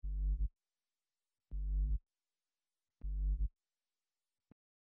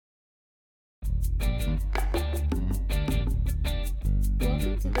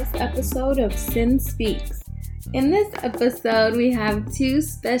this episode of Sin Speaks. In this episode, we have two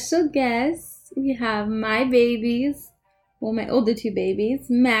special guests. We have my babies, well, my older two babies,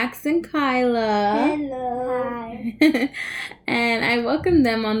 Max and Kyla. Hello. Hi. And I welcome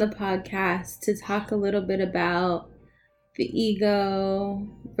them on the podcast to talk a little bit about the ego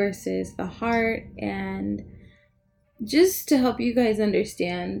versus the heart, and just to help you guys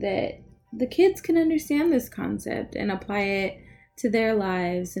understand that the kids can understand this concept and apply it to their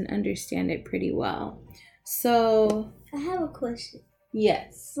lives and understand it pretty well. So, I have a question.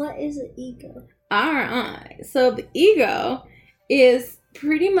 yes. What is an ego? Alright. So the ego is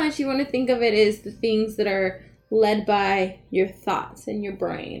pretty much, you want to think of it as the things that are led by your thoughts and your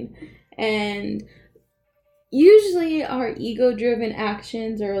brain. And usually our ego-driven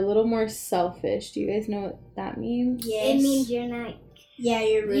actions are a little more selfish. Do you guys know what that means? Yes. It means you're not. Yeah,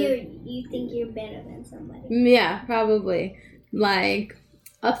 you're rude. You think you're better than somebody. Yeah, probably. Like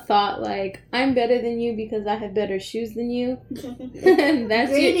a thought like, I'm better than you because I have better shoes than you.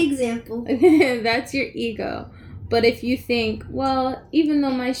 That's Great your, example. that's your ego. But if you think, well, even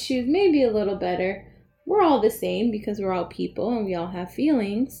though my shoes may be a little better, we're all the same because we're all people and we all have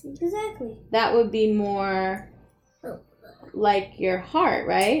feelings. Exactly. That would be more like your heart,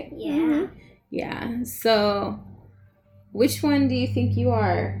 right? Yeah. Mm-hmm. Yeah. So, which one do you think you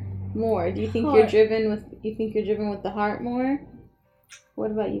are more? Do you think Heart. you're driven with the heart more?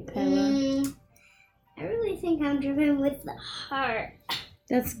 What about you, Kyla? I really think I'm driven with the heart.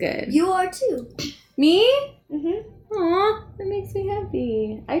 That's good. You are too. Me? Mm-hmm. Aw, that makes me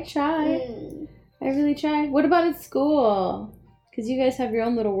happy. I try. I really try. What about at school? Because you guys have your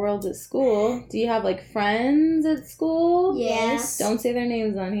own little worlds at school. Do you have, like, friends at school? Yes. Don't say their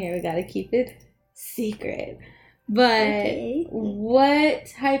names on here. We gotta keep it secret. But Okay. what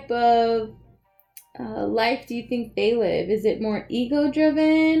type of life do you think they live? Is it more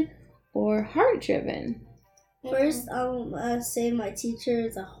ego-driven or heart-driven? First, say my teacher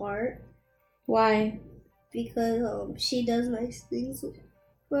is a heart Why? because she does nice things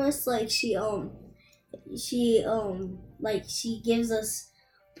for us. Like she gives us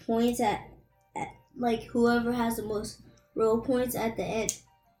points at like whoever has the most roll points at the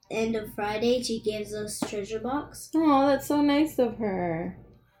end of Friday. She gives us treasure box. Oh, that's so nice of her.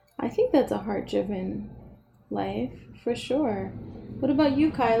 I think that's a heart-driven life, for sure. What about you,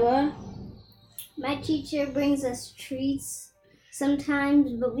 Kyla? My teacher brings us treats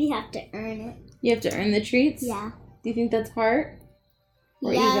sometimes, but we have to earn it. You have to earn the treats? Yeah. Do you think that's heart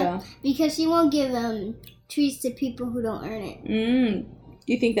or Yeah. ego? Because she won't give treats to people who don't earn it.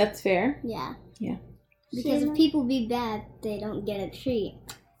 Do you think that's fair? Yeah. Yeah. Because if people be bad, they don't get a treat.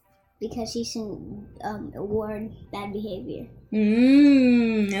 Because she shouldn't award bad behavior.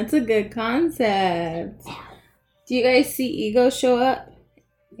 That's a good concept. Do you guys see ego show up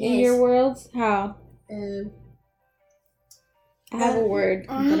in Yes. your worlds? How? I have a word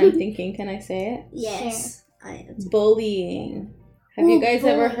that I'm thinking. Can I say it? Yes. I am. Bullying. Have you guys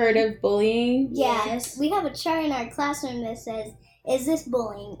ever heard of bullying? Yes. We have a chart in our classroom that says, is this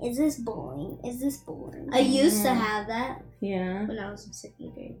bullying? Is this bullying? Is this bullying? I used to have that Yeah. when I was in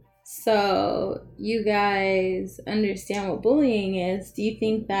second grade. So, you guys understand what bullying is. Do you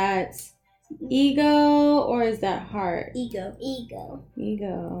think that's ego or is that heart? Ego. Ego.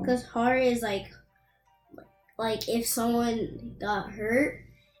 Because heart is like if someone got hurt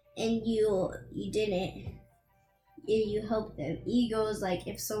and you didn't, you helped them. Ego is like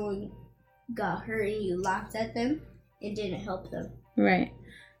if someone got hurt and you laughed at them and didn't help them. Right.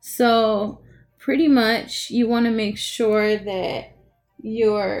 So, pretty much you want to make sure that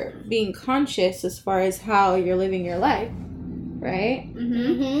you're being conscious as far as how you're living your life, right?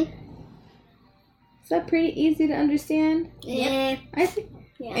 Mm-hmm. Is that pretty easy to understand? Yep. I think.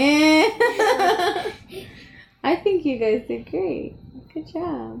 Yeah. I think you guys did great. Good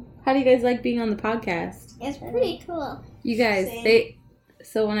job. How do you guys like being on the podcast? It's pretty cool. You guys, Same.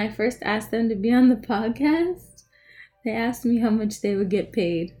 so when I first asked them to be on the podcast, they asked me how much they would get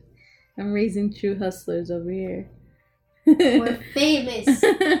paid. I'm raising true hustlers over here. We're famous.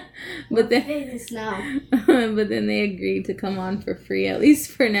 but then famous now. but then they agreed to come on for free, at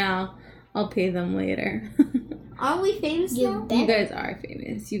least for now. I'll pay them later. Aren't we famous You now? bet. You guys are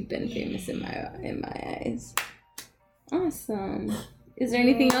famous. You've been famous in my eyes. Awesome. Is there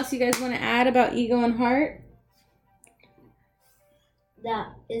anything else you guys want to add about ego and heart?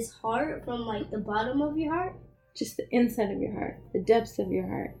 That is heart from like the bottom of your heart. Just the inside of your heart, the depths of your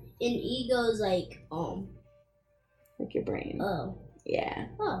heart, And ego is like like your brain. oh Yeah.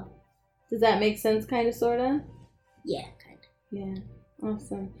 oh Does that make sense, kind of, sort of? yeah, kind of. Yeah.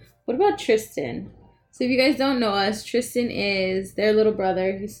 Awesome. What about Tristan? So if you guys don't know us, Tristan is their little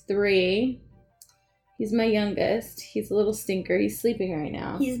brother. He's 3. He's my youngest. He's a little stinker. He's sleeping right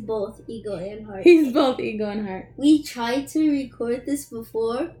now. He's both ego and heart. He's both ego and heart. We tried to record this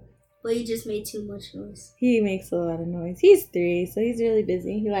before, but he just made too much noise. He makes a lot of noise. He's 3, so he's really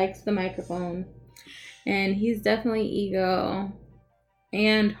busy. He likes the microphone. And he's definitely ego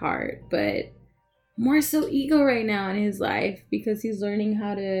and heart, but more so ego right now in his life because he's learning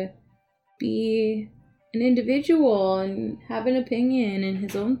how to be an individual and have an opinion and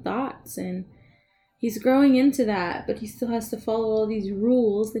his own thoughts, and he's growing into that, but he still has to follow all these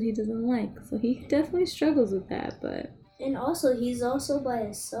rules that he doesn't like. So he definitely struggles with that, but... And also, he's also by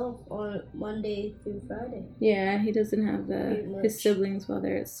himself on Monday through Friday. Yeah, he doesn't have Pretty much. his siblings while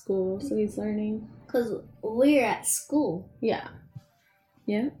they're at school, so he's learning. Because we're at school. Yeah.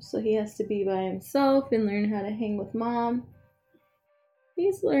 Yep, so he has to be by himself and learn how to hang with mom.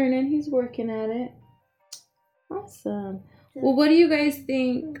 He's learning, he's working at it. Awesome. Well, what do you guys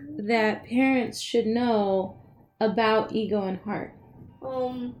think that parents should know about ego and heart?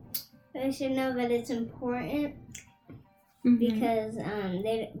 They should know that it's important Mhm. because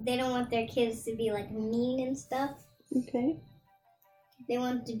they don't want their kids to be like mean and stuff. Okay. They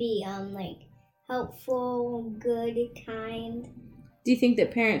want to be like helpful, good, kind. Do you think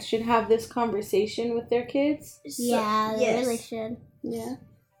that parents should have this conversation with their kids? Yeah, they yes. really should. Yeah.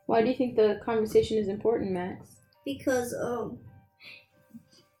 Why do you think the conversation is important, Max? Because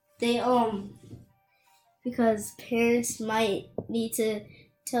because parents might need to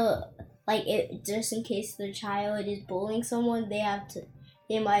tell, like, if, just in case the child is bullying someone, they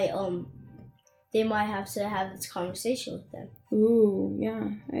might have to have this conversation with them. Ooh, yeah,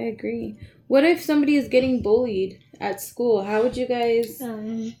 I agree. What if somebody is getting bullied at school? How would you guys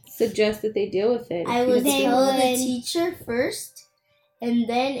suggest that they deal with it? I would They tell the would- teacher first, and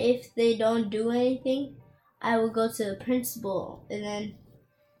then if they don't do anything, I would go to the principal and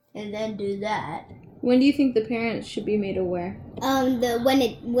then do that. When do you think the parents should be made aware?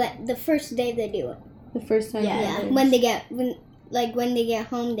 The first day they do it. The first time? Yeah. they- When they get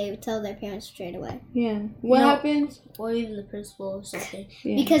home, they would tell their parents straight away. Yeah. What No. happens? Or even the principal or something.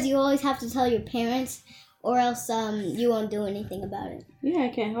 Yeah. Because you always have to tell your parents, or else you won't do anything about it. Yeah, I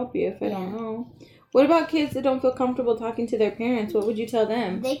can't help you if I Yeah. don't know. What about kids that don't feel comfortable talking to their parents? What would you tell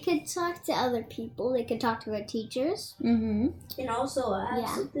them? They could talk to other people. They could talk to their teachers. Mm-hmm. And also, I have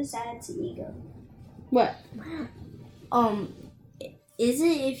Yeah. something to add to ego. What? Is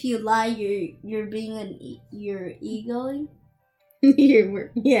it if you lie, you're being you're egoing?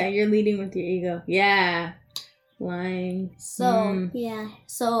 You're leading with your ego. Yeah. Lying. So Yeah.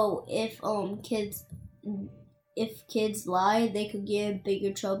 so if kids lie, they could get in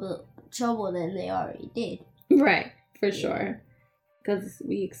bigger trouble than they already did. Right, for sure. Because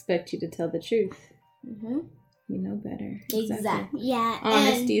we expect you to tell the truth. Mm-hmm. You know better. Exactly. Yeah.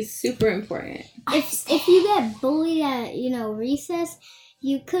 Honesty is super important. And if you get bullied at recess,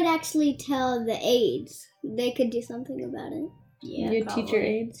 you could actually tell the aides. They could do something about it. Yeah, Your probably. teacher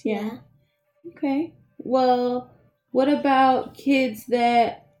aides? Yeah. Okay. Well, what about kids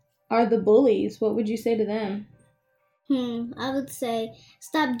that are the bullies? What would you say to them? I would say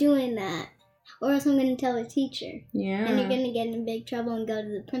stop doing that, or else I'm going to tell the teacher, Yeah. and you're going to get in big trouble and go to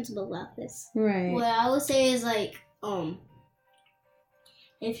the principal's office. Right. What I would say is like,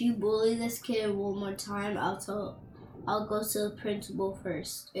 if you bully this kid one more time, I'll go to the principal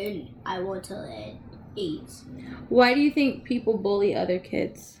first, and I won't tell the aides. Why do you think people bully other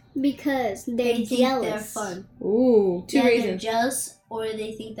kids? Because they're They think jealous. they're fun. Ooh, two Yeah, they're reasons. jealous, or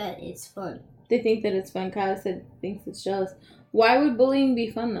they think that it's fun. They think that it's fun. Kyle said thinks it's jealous. Why would bullying be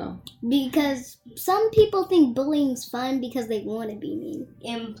fun though? Because some people think bullying's fun because they want to be mean.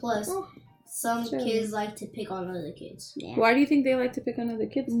 And plus, Oh, some sure. kids like to pick on other kids. Yeah. Why do you think they like to pick on other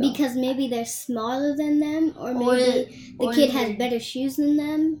kids though? Because maybe they're smaller than them, or Or maybe the or kid they're- has better shoes than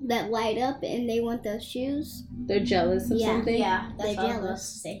them that light up and they want those shoes. They're jealous of Yeah. something? Yeah, that's They're what I was about to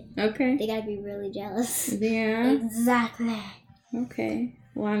jealous. say. Okay. They gotta be really jealous. Yeah. Exactly. Okay.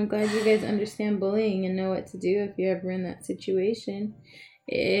 Well, I'm glad you guys understand bullying and know what to do if you're ever in that situation.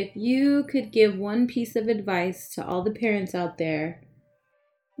 If you could give one piece of advice to all the parents out there,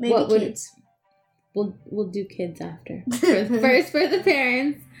 Maybe what would kids. we'll do kids after. First for the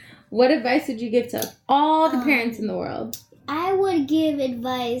parents, what advice would you give to all the parents in the world? I would give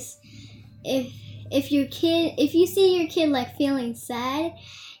advice if you see your kid like feeling sad,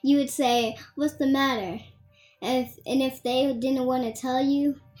 you would say, "What's the matter?" And if they didn't want to tell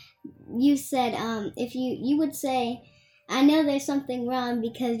you, you said if you would say, "I know there's something wrong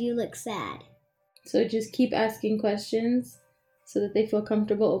because you look sad." So just keep asking questions, so that they feel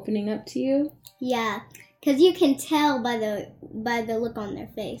comfortable opening up to you? Yeah, because you can tell by the look on their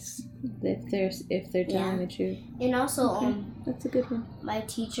face If they're telling the truth. And also, That's a good one. my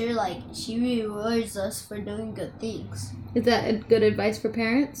teacher, like, she rewards us for doing good things. Is that a good advice for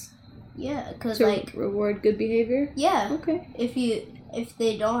parents? Yeah, because, To like, reward good behavior? yeah, Okay. if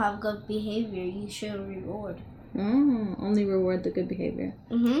they don't have good behavior, you should reward. Only reward the good behavior.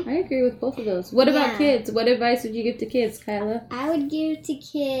 Mm-hmm. I agree with both of those. What about Yeah. kids? What advice would you give to kids, Kyla? I would give to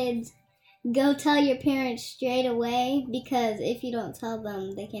kids, go tell your parents straight away, because if you don't tell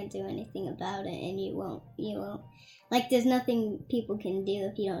them, they can't do anything about it, and you won't. Like, there's nothing people can do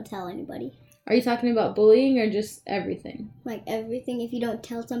if you don't tell anybody. Are you talking about bullying or just everything? Like, everything, if you don't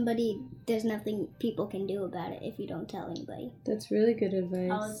tell somebody, there's nothing people can do about it if you don't tell anybody. That's really good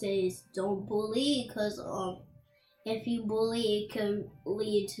advice. I would say is don't bully, because if you bully, it can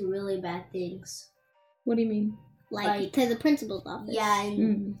lead to really bad things. What do you mean? Like, to the principal's office. Yeah,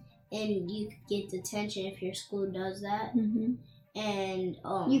 Mm-hmm. and you could get detention if your school does that. Mm-hmm. And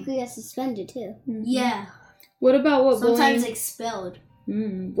You could get suspended, too. yeah, What about what sometimes bullying? expelled.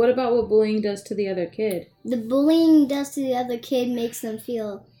 What about what bullying does to the other kid? The bullying does to the other kid makes them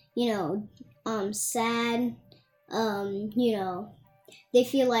feel, sad. They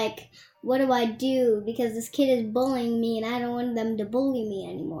feel like, what do I do? Because this kid is bullying me and I don't want them to bully me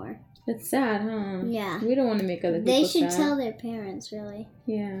anymore. It's sad, huh? Yeah. We don't want to make other people They should sad. tell their parents, really.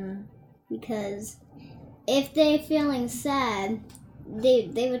 Yeah. Because if they're feeling sad,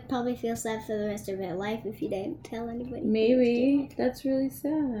 they would probably feel sad for the rest of their life if you didn't tell anybody. Maybe. That's really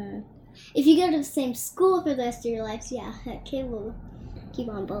sad. If you go to the same school for the rest of your life, yeah, that kid will keep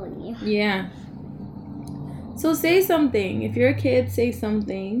on bullying you. Yeah. So say something. If you're a kid, say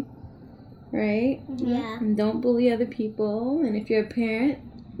something. Right? Yeah. And don't bully other people. And if you're a parent,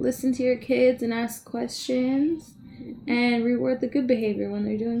 listen to your kids and ask questions. And reward the good behavior when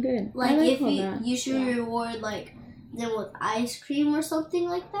they're doing good. Like, I like if all that. you should reward, like, them with ice cream or something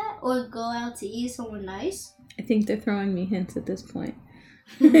like that, or go out to eat somewhere nice. I think they're throwing me hints at this point.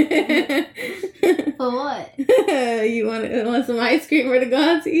 For what? You want some ice cream or to go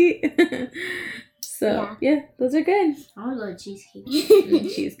out to eat? So, yeah, those are good. I want to go to cheesecake.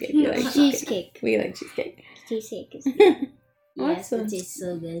 Cheesecake. We like cheesecake. Cheesecake. We like cheesecake. Cheesecake is Yes, Awesome. it tastes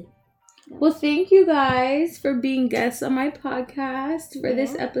so good. Well, thank you guys for being guests on my podcast for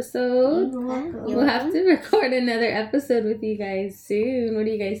this episode. You're welcome. We'll have to record another episode with you guys soon. What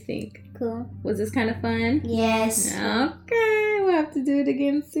do you guys think? cool. Was this kind of fun? Yes. Okay, we'll have to do it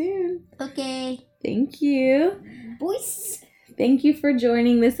again soon. Okay. Thank you. Boys. Thank you for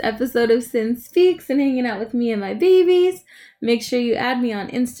joining this episode of Sin Speaks and hanging out with me and my babies. Make sure you add me on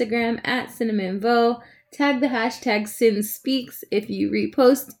Instagram at CinnamonVo. Tag the hashtag Sin Speaks if you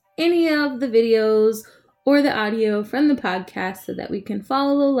repost any of the videos or the audio from the podcast so that we can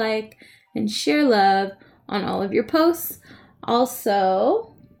follow, like, and share love on all of your posts.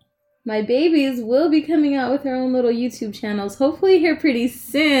 Also, my babies will be coming out with their own little YouTube channels, hopefully here pretty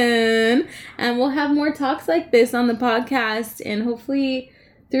soon. And we'll have more talks like this on the podcast and hopefully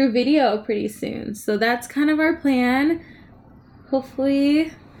through video pretty soon. So that's kind of our plan.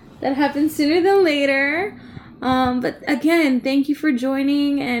 Hopefully that happens sooner than later. But again, thank you for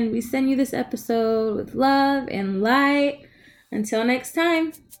joining, and we send you this episode with love and light. Until next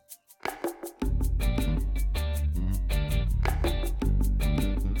time.